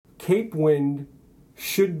Cape Wind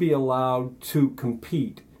should be allowed to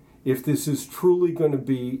compete if this is truly going to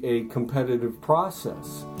be a competitive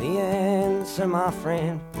process. The answer, my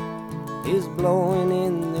friend, is blowing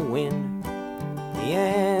in the wind. The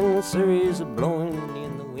answer is blowing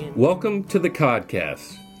in the wind. Welcome to the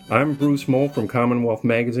Codcast. I'm Bruce Mole from Commonwealth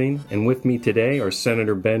Magazine, and with me today are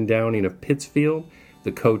Senator Ben Downing of Pittsfield,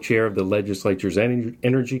 the co-chair of the legislature's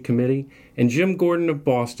Energy Committee, and Jim Gordon of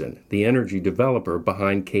Boston, the energy developer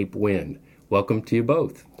behind Cape Wind. Welcome to you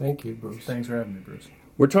both. Thank you, Bruce. Thanks for having me, Bruce.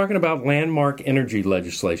 We're talking about landmark energy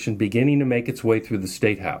legislation beginning to make its way through the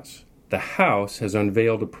State House. The House has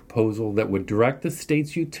unveiled a proposal that would direct the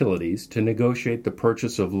state's utilities to negotiate the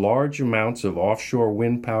purchase of large amounts of offshore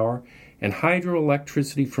wind power and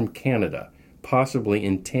hydroelectricity from Canada, possibly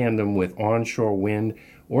in tandem with onshore wind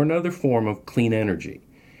or another form of clean energy.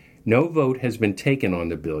 No vote has been taken on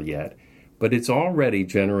the bill yet, but it's already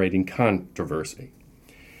generating controversy.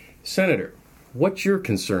 Senator, what's your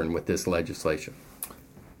concern with this legislation?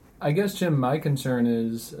 I guess, Jim, my concern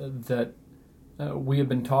is that we have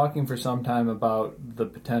been talking for some time about the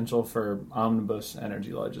potential for omnibus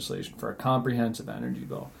energy legislation, for a comprehensive energy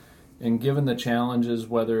bill. And given the challenges,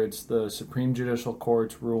 whether it's the Supreme Judicial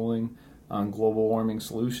Court's ruling on Global Warming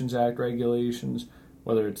Solutions Act regulations,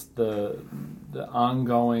 whether it's the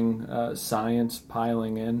ongoing science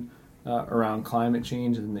piling in around climate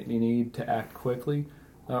change and the need to act quickly,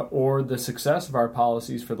 or the success of our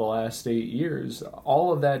policies for the last 8 years,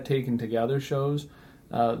 all of that taken together shows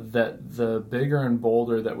that the bigger and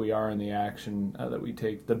bolder that we are in the action that we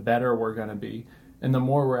take, the better we're going to be, and the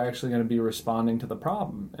more we're actually going to be responding to the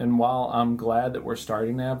problem. And while I'm glad that we're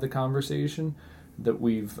starting to have the conversation, that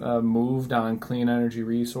we've moved on clean energy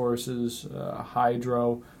resources,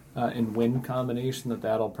 hydro and wind combination,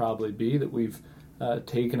 that'll probably be, that we've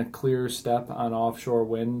taken a clearer step on offshore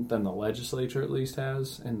wind than the legislature at least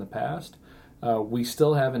has in the past. We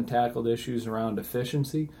still haven't tackled issues around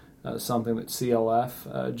efficiency, something that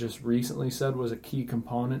CLF just recently said was a key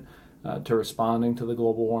component to responding to the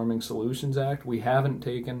Global Warming Solutions Act. We haven't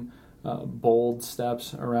taken bold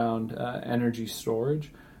steps around energy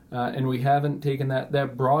storage, and we haven't taken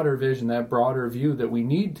that broader vision, that broader view that we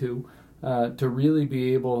need to really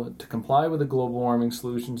be able to comply with the Global Warming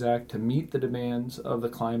Solutions Act, to meet the demands of the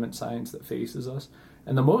climate science that faces us.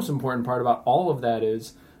 And the most important part about all of that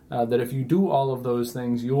is that if you do all of those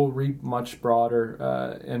things, you will reap much broader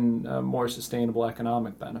and more sustainable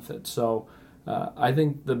economic benefits. So I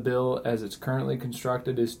think the bill as it's currently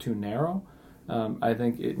constructed is too narrow. I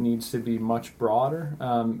think it needs to be much broader,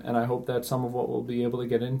 and I hope that's some of what we'll be able to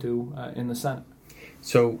get into in the Senate.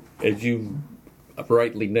 So, as you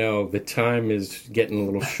rightly know, the time is getting a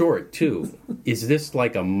little short, too. Is this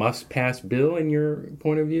like a must-pass bill in your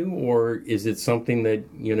point of view, or is it something that,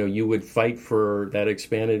 you would fight for that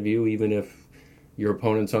expanded view, even if your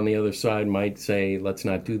opponents on the other side might say, let's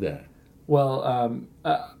not do that? Well,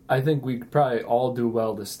 I think we could probably all do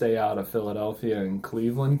well to stay out of Philadelphia and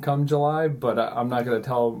Cleveland come July, but I'm not going to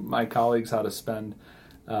tell my colleagues how to spend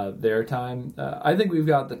their time. I think we've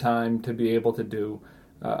got the time to be able to do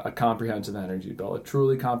a comprehensive energy bill, a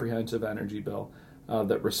truly comprehensive energy bill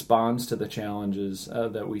that responds to the challenges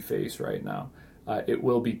that we face right now. It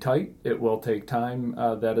will be tight. It will take time.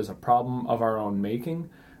 That is a problem of our own making,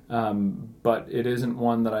 but it isn't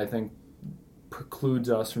one that I think precludes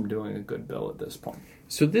us from doing a good bill at this point.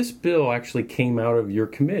 So this bill actually came out of your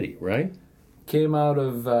committee, right? Came out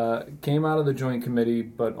of the joint committee,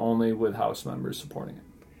 but only with House members supporting it.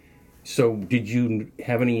 So did you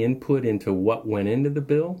have any input into what went into the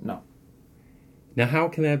bill? No. Now, how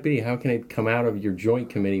can that be? How can it come out of your joint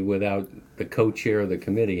committee without the co-chair of the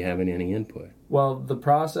committee having any input? Well, the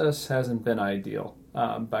process hasn't been ideal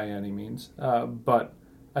by any means, but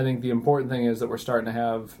I think the important thing is that we're starting to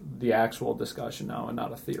have the actual discussion now and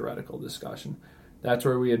not a theoretical discussion. That's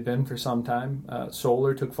where we had been for some time.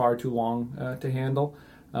 Solar took far too long to handle,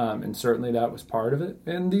 and certainly that was part of it.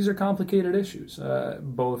 And these are complicated issues,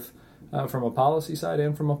 both from a policy side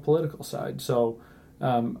and from a political side. So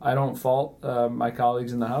I don't fault my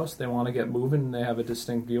colleagues in the House. They want to get moving, and they have a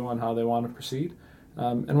distinct view on how they want to proceed.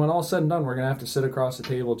 And when all's said and done, we're going to have to sit across the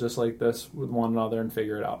table just like this with one another and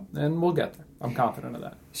figure it out. And we'll get there. I'm confident of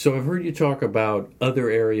that. So I've heard you talk about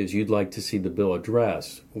other areas you'd like to see the bill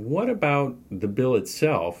address. What about the bill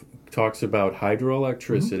itself? It talks about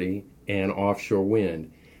hydroelectricity and offshore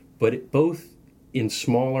wind, but both in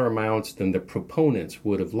smaller amounts than the proponents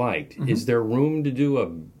would have liked. Is there room to do a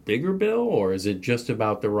bigger bill, or is it just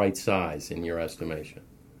about the right size in your estimation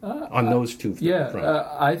on those two fronts?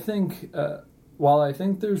 I think... While I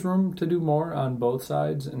think there's room to do more on both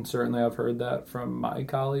sides, and certainly I've heard that from my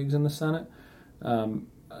colleagues in the Senate,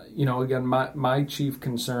 again, my chief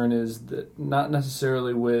concern is that not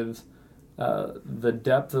necessarily with the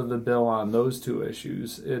depth of the bill on those two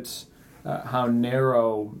issues. It's how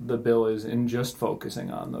narrow the bill is in just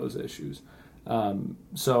focusing on those issues.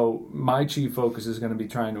 So my chief focus is going to be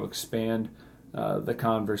trying to expand the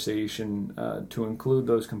conversation to include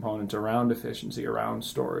those components around efficiency, around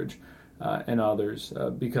storage, and others,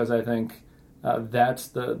 because I think that's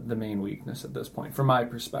the main weakness at this point, from my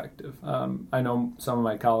perspective. I know some of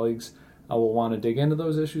my colleagues will want to dig into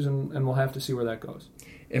those issues, and we'll have to see where that goes.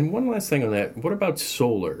 And one last thing on that, what about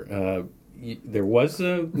solar? There was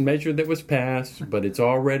a measure that was passed, but it's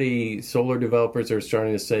already, solar developers are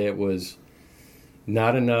starting to say it was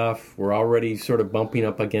not enough. We're already sort of bumping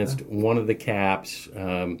up against one of the caps.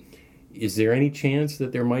 Is there any chance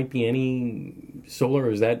that there might be any solar,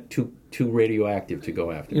 or is that too radioactive to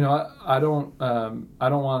go after? I don't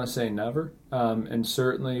want to say never. And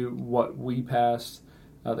certainly what we passed,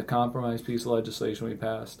 the compromise piece of legislation we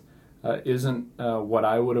passed, isn't what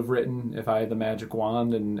I would have written if I had the magic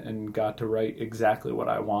wand and got to write exactly what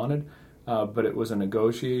I wanted. But it was a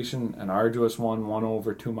negotiation, an arduous one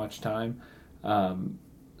over too much time.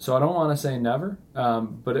 So I don't want to say never,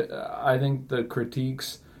 but I think the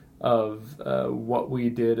critiques of what we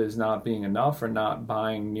did as not being enough or not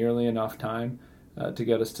buying nearly enough time to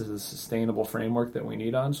get us to the sustainable framework that we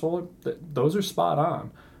need on solar, those are spot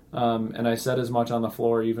on. And I said as much on the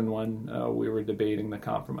floor even when we were debating the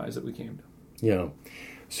compromise that we came to. Yeah.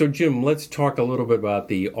 So, Jim, let's talk a little bit about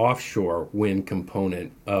the offshore wind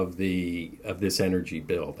component of this energy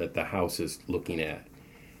bill that the House is looking at.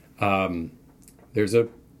 There's a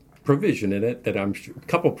provision in it a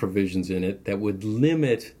couple provisions in it that would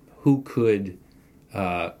limit who could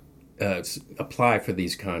apply for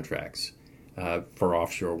these contracts for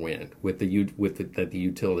offshore wind that the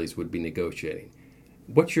utilities would be negotiating.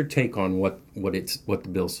 What's your take on what the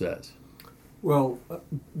bill says? Well,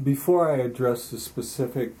 before I address the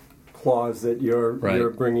specific clause that you're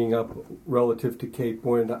bringing up relative to Cape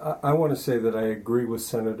Wind, I want to say that I agree with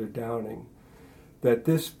Senator Downing that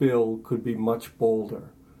this bill could be much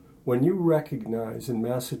bolder. When you recognize in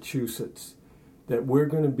Massachusetts that we're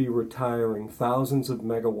going to be retiring thousands of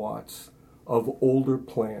megawatts of older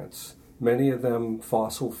plants, many of them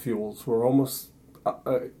fossil fuels,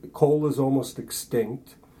 coal is almost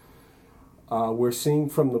extinct. We're seeing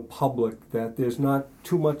from the public that there's not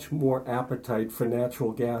too much more appetite for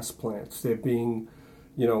natural gas plants. They're being,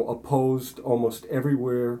 opposed almost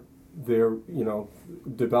everywhere their,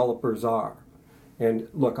 developers are. And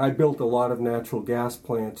look, I built a lot of natural gas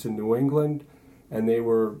plants in New England, and they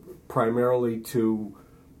were primarily to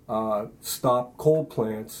stop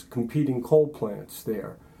competing coal plants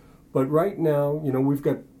there. But right now, we've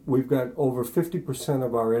got over 50%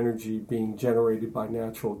 of our energy being generated by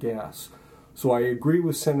natural gas. So I agree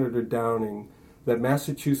with Senator Downing that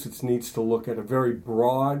Massachusetts needs to look at a very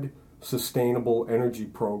broad, sustainable energy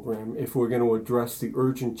program if we're going to address the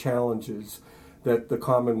urgent challenges that the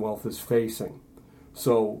Commonwealth is facing.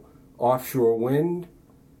 So offshore wind,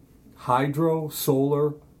 hydro,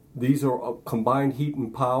 solar, these are combined heat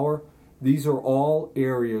and power. These are all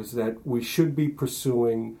areas that we should be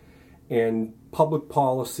pursuing, and public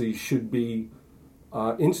policy should be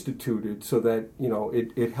instituted so that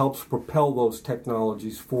it helps propel those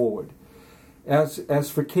technologies forward. As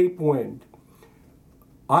for Cape Wind,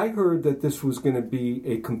 I heard that this was going to be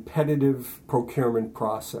a competitive procurement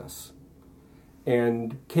process.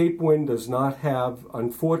 And Cape Wind does not have,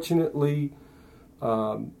 unfortunately,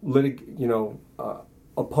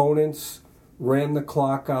 opponents ran the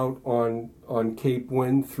clock out on Cape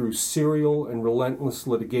Wind through serial and relentless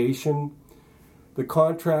litigation. The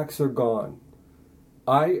contracts are gone.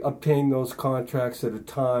 I obtained those contracts at a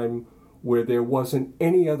time where there wasn't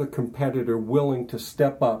any other competitor willing to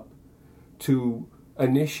step up to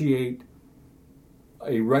initiate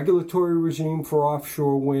a regulatory regime for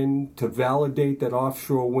offshore wind, to validate that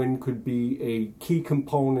offshore wind could be a key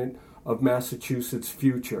component of Massachusetts'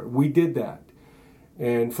 future. We did that.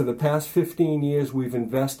 And for the past 15 years, we've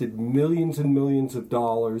invested millions and millions of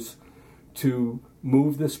dollars to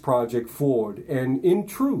move this project forward. And in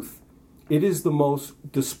truth, it is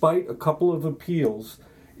despite a couple of appeals,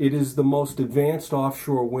 it is the most advanced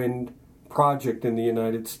offshore wind project in the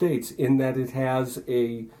United States in that it has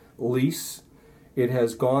a lease. It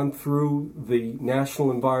has gone through the National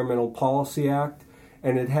Environmental Policy Act,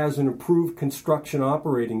 and it has an approved construction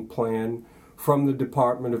operating plan from the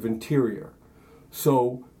Department of Interior.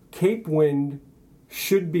 So Cape Wind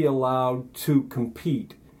should be allowed to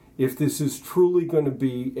compete if this is truly going to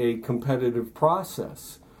be a competitive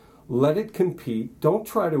process. Let it compete. Don't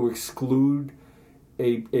try to exclude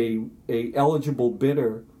a eligible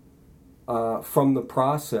bidder from the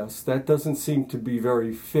process. That doesn't seem to be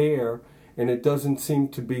very fair, and it doesn't seem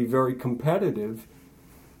to be very competitive.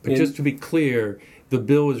 But just to be clear, the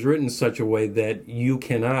bill is written in such a way that you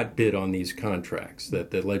cannot bid on these contracts that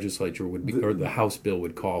the legislature would be, or the House bill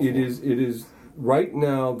would call for. It is right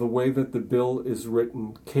now, the way that the bill is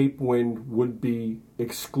written, Cape Wind would be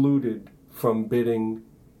excluded from bidding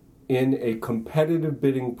in a competitive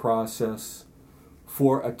bidding process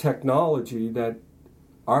for a technology that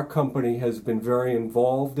our company has been very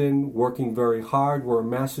involved in, working very hard. We're a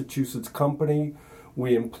Massachusetts company.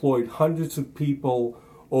 We employed hundreds of people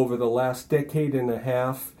over the last decade and a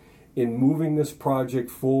half in moving this project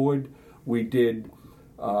forward. We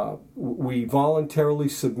voluntarily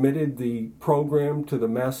submitted the program to the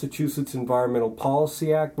Massachusetts Environmental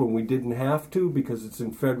Policy Act when we didn't have to because it's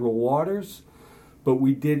in federal waters. But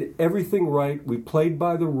we did everything right. We played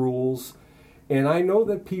by the rules. And I know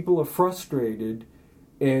that people are frustrated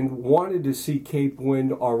and wanted to see Cape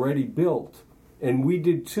Wind already built. And we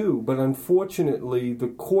did too, but unfortunately the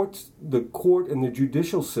court and the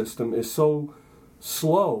judicial system is so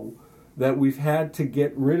slow that we've had to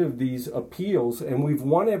get rid of these appeals, and we've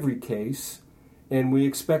won every case, and we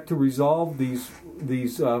expect to resolve these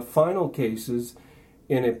final cases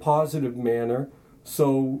in a positive manner.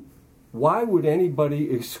 So why would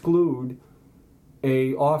anybody exclude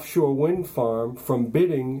a offshore wind farm from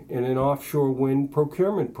bidding in an offshore wind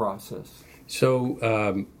procurement process?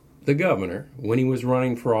 So the governor, when he was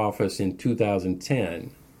running for office in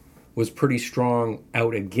 2010, was pretty strong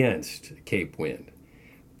out against Cape Wind.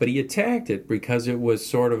 But he attacked it because it was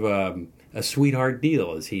sort of a sweetheart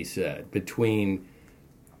deal, as he said, between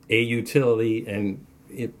a utility and,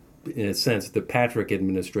 in a sense, the Patrick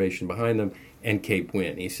administration behind them and Cape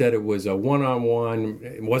Wind. He said it was a one-on-one,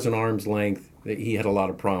 it wasn't arm's length. He had a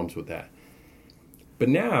lot of problems with that. But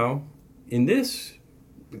now, in this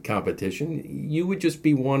competition, you would just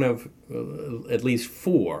be one of at least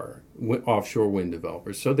 4 offshore wind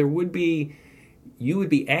developers. So you would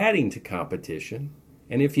be adding to competition,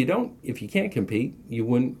 and if you can't compete, you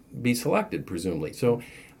wouldn't be selected, presumably. So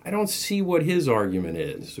I don't see what his argument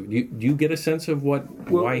is. Do you get a sense of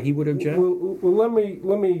why he would object? Well, let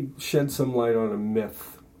me shed some light on a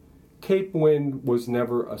myth. Cape Wind was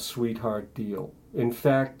never a sweetheart deal. In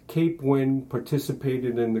fact, Cape Wind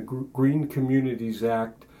participated in the Green Communities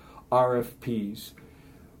Act RFPs.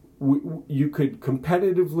 You could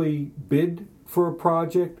competitively bid for a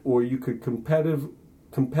project, or you could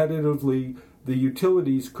competitively, the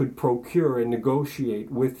utilities could procure and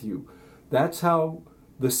negotiate with you. That's how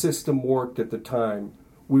the system worked at the time.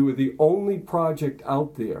 We were the only project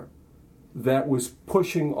out there that was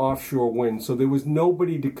pushing offshore wind, so there was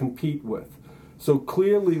nobody to compete with. So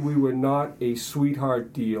clearly we were not a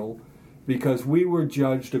sweetheart deal because we were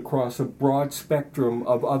judged across a broad spectrum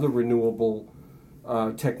of other renewable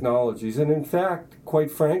technologies. And in fact,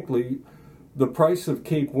 quite frankly, the price of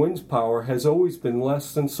Cape Wind's power has always been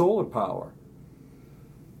less than solar power.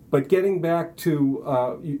 But getting back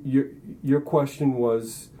to your question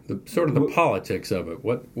was... the politics of it.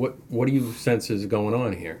 What do you sense is going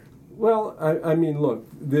on here? Well, I mean, look,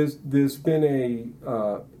 there's been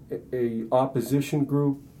a opposition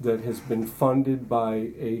group that has been funded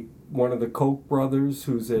by one of the Koch brothers,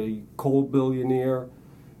 who's a coal billionaire.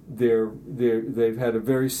 They've had a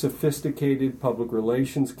very sophisticated public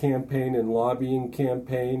relations campaign and lobbying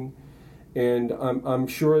campaign, and I'm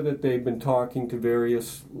sure that they've been talking to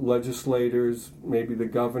various legislators, maybe the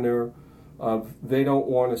governor. They don't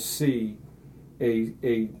want to see a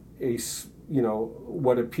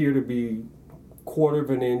what appear to be 1/4 of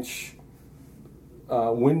an inch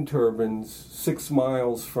wind turbines 6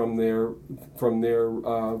 miles from their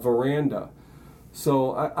veranda.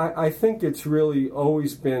 So I think it's really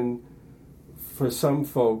always been, for some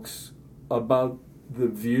folks, about the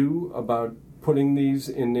view, about putting these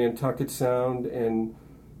in Nantucket Sound and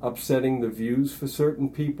upsetting the views for certain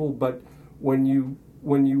people. But when you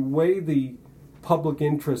weigh the public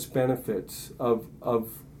interest benefits of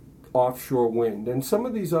offshore wind and some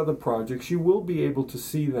of these other projects, you will be able to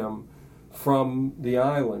see them from the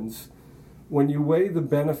islands. When you weigh the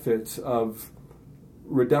benefits of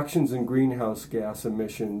reductions in greenhouse gas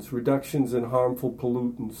emissions, reductions in harmful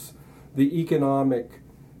pollutants, the economic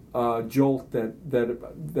jolt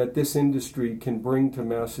that this industry can bring to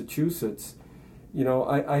Massachusetts,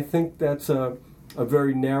 I think that's a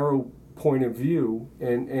very narrow point of view.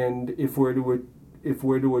 And if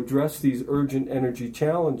we're to address these urgent energy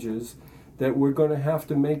challenges, that we're going to have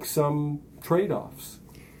to make some trade-offs.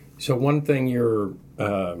 So one thing your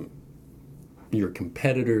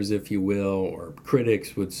competitors, if you will, or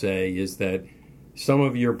critics would say is that some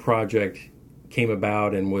of your project came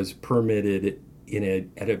about and was permitted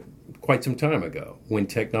quite some time ago, when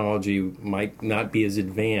technology might not be as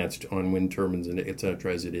advanced on wind turbines and et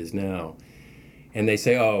cetera as it is now. And they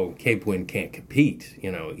say, oh, Cape Wind can't compete.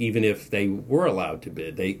 Even if they were allowed to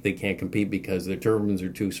bid, they can't compete because the turbines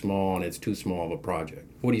are too small and it's too small of a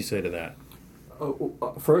project. What do you say to that?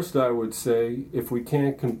 First, I would say if we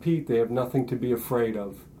can't compete, they have nothing to be afraid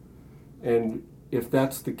of. And if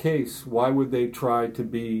that's the case, why would they try to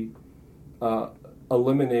be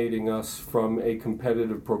eliminating us from a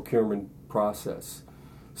competitive procurement process?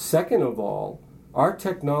 Second of all, our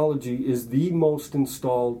technology is the most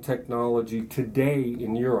installed technology today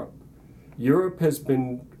in Europe. Europe has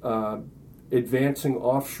been advancing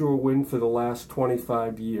offshore wind for the last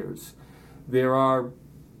 25 years. There are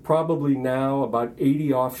probably now about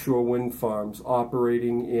 80 offshore wind farms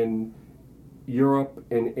operating in Europe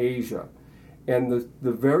and Asia. And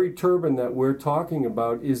the very turbine that we're talking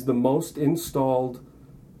about is the most installed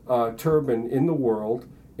turbine in the world,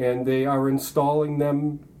 and they are installing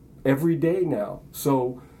them every day now.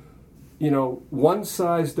 So, one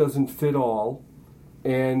size doesn't fit all,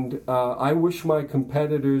 and I wish my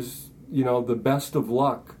competitors, the best of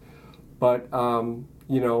luck, but,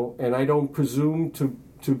 and I don't presume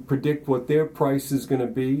to predict what their price is going to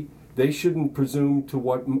be. They shouldn't presume to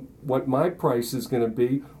what my price is going to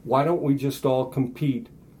be. Why don't we just all compete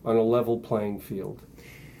on a level playing field?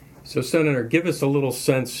 So, Senator, give us a little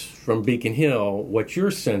sense from Beacon Hill what your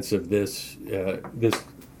sense of this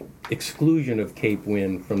exclusion of Cape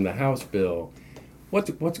Wind from the House bill.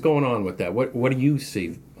 What's going on with that? What do you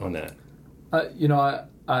see on that?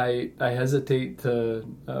 I hesitate to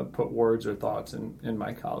put words or thoughts in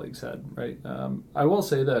my colleague's head. Right. I will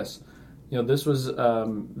say this. This was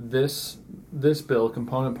this bill.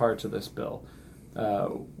 Component parts of this bill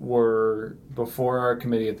were before our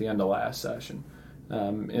committee at the end of last session.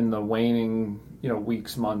 In the waning,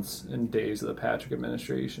 weeks, months, and days of the Patrick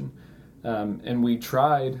administration, and we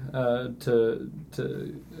tried to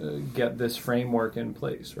get this framework in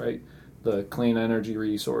place, right? The clean energy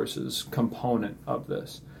resources component of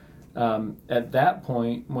this. At that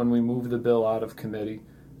point, when we moved the bill out of committee,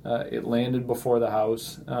 it landed before the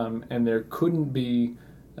House, and there couldn't be.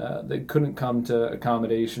 They couldn't come to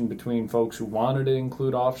accommodation between folks who wanted to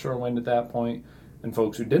include offshore wind at that point and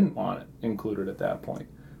folks who didn't want it included at that point.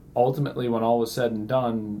 Ultimately, when all was said and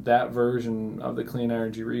done, that version of the Clean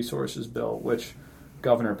Energy Resources Bill, which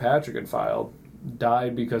Governor Patrick had filed,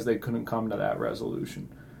 died because they couldn't come to that resolution.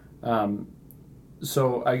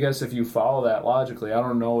 So I guess if you follow that logically, I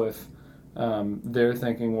don't know if their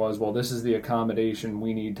thinking was, well, this is the accommodation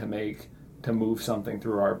we need to make to move something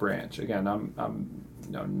through our branch. Again, I'm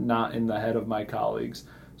not in the head of my colleagues,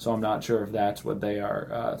 so I'm not sure if that's what they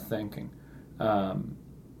are thinking.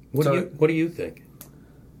 What do you think?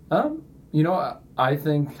 I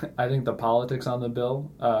think the politics on the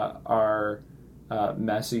bill are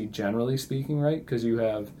messy, generally speaking, right? Because you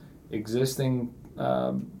have existing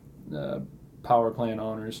power plant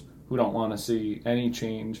owners who don't want to see any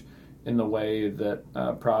change in the way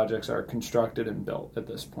that projects are constructed and built at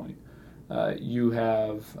this point. You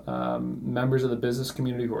have members of the business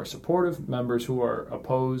community who are supportive, members who are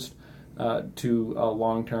opposed to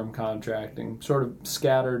long-term contracting, sort of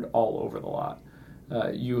scattered all over the lot.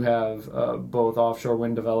 You have both offshore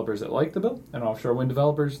wind developers that like the bill and offshore wind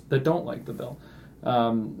developers that don't like the bill.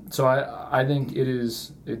 So I think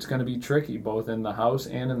it's going to be tricky both in the House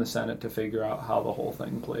and in the Senate to figure out how the whole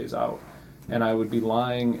thing plays out. And I would be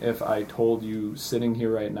lying if I told you sitting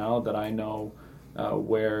here right now that I know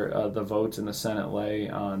where the votes in the Senate lay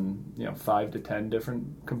on 5 to 10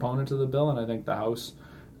 different components of the bill, and I think the House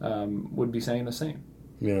would be saying the same.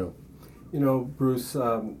 Yeah. Bruce,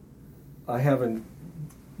 I haven't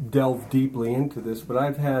delved deeply into this, but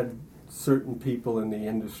I've had certain people in the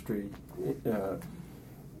industry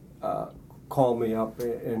call me up,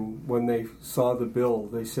 and when they saw the bill,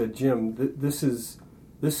 they said, Jim,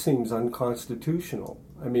 this seems unconstitutional.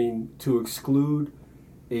 I mean, to exclude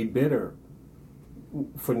a bidder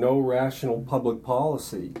for no rational public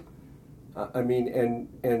policy.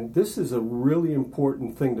 And this is a really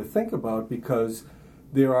important thing to think about, because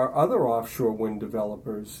there are other offshore wind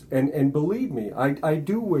developers, and believe me, I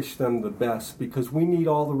do wish them the best, because we need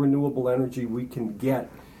all the renewable energy we can get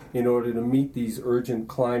in order to meet these urgent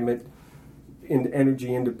climate and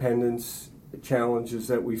energy independence challenges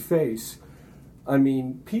that we face. I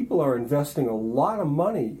mean, people are investing a lot of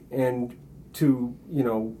money, and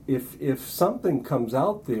if something comes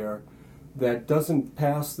out there that doesn't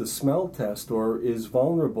pass the smell test or is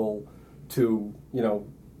vulnerable to,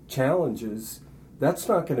 challenges, that's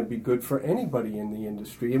not going to be good for anybody in the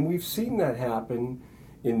industry. And we've seen that happen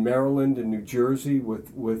in Maryland and New Jersey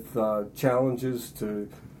with challenges to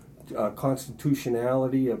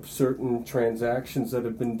constitutionality of certain transactions that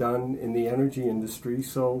have been done in the energy industry.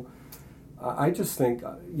 So I just think,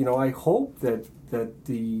 I hope that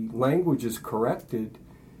the language is corrected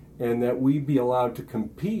and that we be allowed to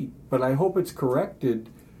compete, but I hope it's corrected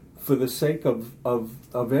for the sake of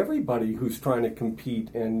everybody who's trying to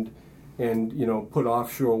compete and put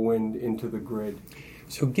offshore wind into the grid.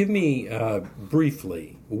 So give me,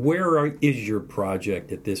 briefly, where is your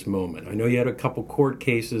project at this moment? I know you had a couple court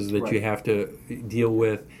cases that you have to deal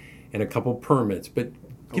with and a couple permits, but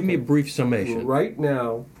give me a brief summation. Well, right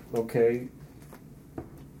now, on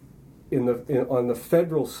the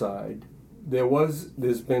federal side,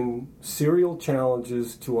 there's been serial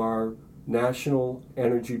challenges to our National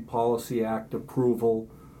Energy Policy Act approval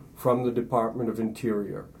from the Department of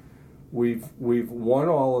Interior. We've won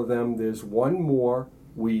all of them. There's one more.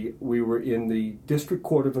 We were in the District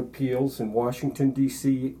Court of Appeals in Washington,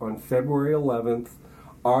 D.C. on February 11th,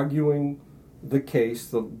 arguing the case,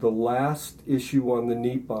 the last issue on the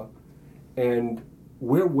NEPA, and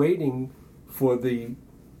we're waiting for the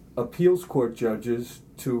appeals court judges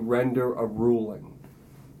to render a ruling.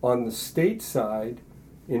 On the state side,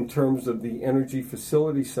 in terms of the Energy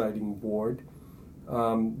Facility Siting Board,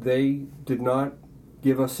 they did not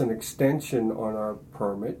give us an extension on our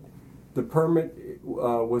permit. The permit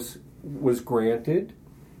was granted,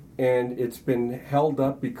 and it's been held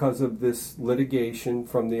up because of this litigation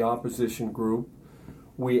from the opposition group.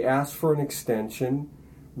 We asked for an extension.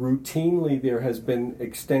 Routinely, there has been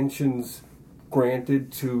extensions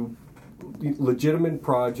granted to legitimate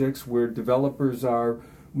projects where developers are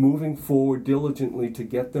moving forward diligently to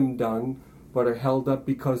get them done, but are held up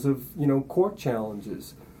because of court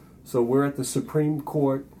challenges. So we're at the Supreme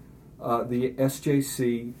Court, the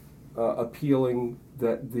SJC, appealing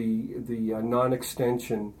that the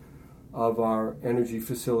non-extension of our Energy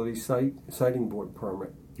Facility Siting Board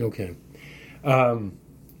permit. Okay.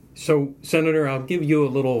 So, Senator, I'll give you a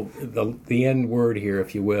little, the end word here,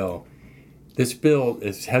 if you will. This bill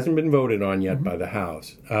hasn't been voted on yet by the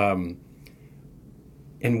House. And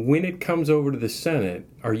when it comes over to the Senate,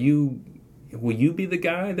 will you be the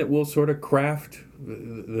guy that will sort of craft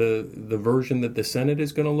the version that the Senate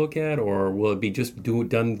is going to look at, or will it be just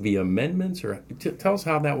done via amendments? Or tell us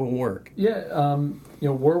how that will work. Yeah,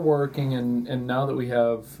 we're working, and now that we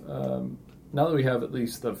have at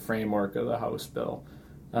least the framework of the House bill,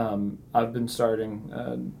 I've been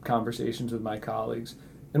starting conversations with my colleagues,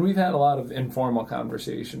 and we've had a lot of informal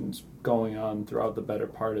conversations going on throughout the better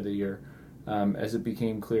part of the year, as it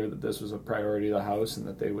became clear that this was a priority of the House and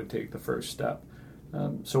that they would take the first step.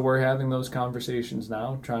 So we're having those conversations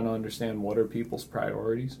now, trying to understand what are people's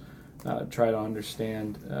priorities, try to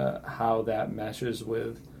understand how that meshes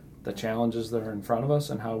with the challenges that are in front of us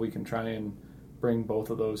and how we can try and bring both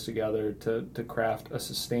of those together to craft a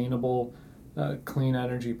sustainable, clean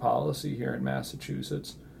energy policy here in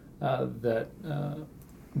Massachusetts that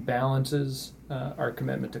balances our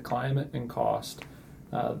commitment to climate and cost,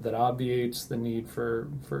 that obviates the need for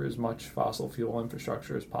as much fossil fuel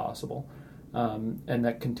infrastructure as possible, and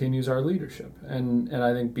that continues our leadership. And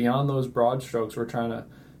I think beyond those broad strokes, we're trying to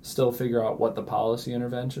still figure out what the policy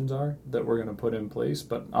interventions are that we're going to put in place.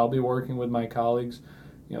 But I'll be working with my colleagues,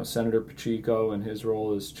 Senator Pacheco in his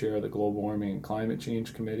role as chair of the Global Warming and Climate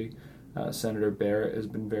Change Committee. Senator Barrett has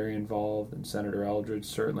been very involved, and Senator Eldridge,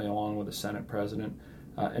 certainly along with the Senate President,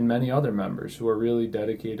 and many other members who are really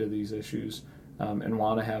dedicated to these issues and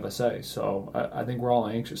want to have a say. So I think we're all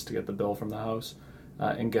anxious to get the bill from the House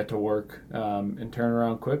and get to work and turn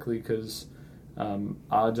around quickly, because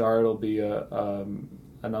odds are it'll be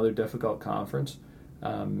another difficult conference,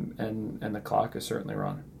 and the clock is certainly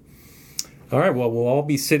running. All right, well, we'll all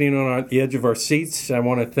be sitting on the edge of our seats. I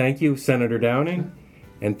want to thank you, Senator Downing,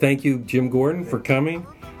 and thank you, Jim Gordon, for coming.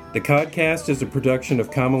 The Codcast is a production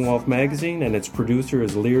of Commonwealth Magazine, and its producer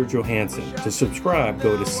is Lear Johansson. To subscribe,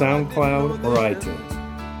 go to SoundCloud or iTunes.